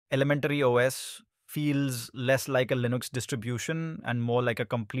Elementary OS feels less like a Linux distribution and more like a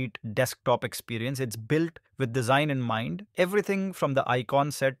complete desktop experience. It's built with design in mind. Everything from the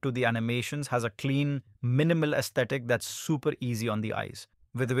icon set to the animations has a clean, minimal aesthetic that's super easy on the eyes.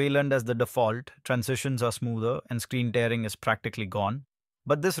 With Wayland as the default, transitions are smoother and screen tearing is practically gone.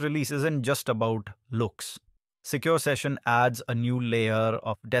 But this release isn't just about looks. Secure Session adds a new layer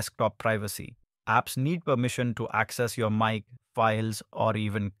of desktop privacy. Apps need permission to access your mic, files, or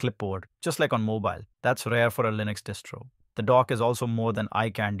even clipboard, just like on mobile. That's rare for a Linux distro. The dock is also more than eye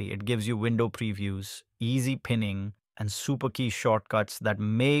candy. It gives you window previews, easy pinning, and super key shortcuts that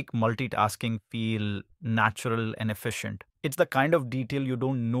make multitasking feel natural and efficient. It's the kind of detail you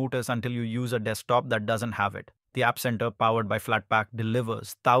don't notice until you use a desktop that doesn't have it. The App Center, powered by Flatpak,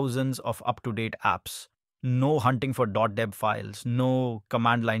 delivers thousands of up to date apps. No hunting for .deb files, no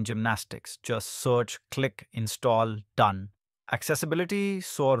command line gymnastics, just search, click, install, done. Accessibility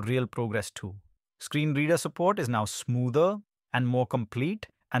saw real progress too. Screen reader support is now smoother and more complete,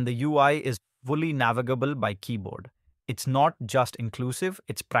 and the UI is fully navigable by keyboard. It's not just inclusive,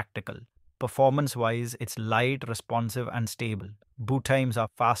 it's practical. Performance wise, it's light, responsive, and stable. Boot times are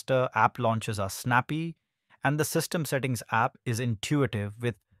faster, app launches are snappy, and the System Settings app is intuitive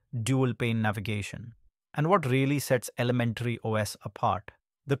with dual pane navigation. And what really sets Elementary OS apart?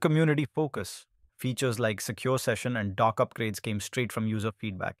 The community focus. Features like Secure Session and dock upgrades came straight from user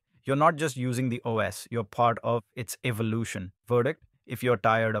feedback. You're not just using the OS, you're part of its evolution. Verdict: if you're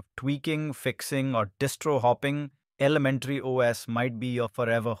tired of tweaking, fixing, or distro hopping, Elementary OS might be your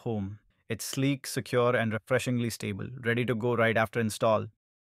forever home. It's sleek, secure, and refreshingly stable, ready to go right after install.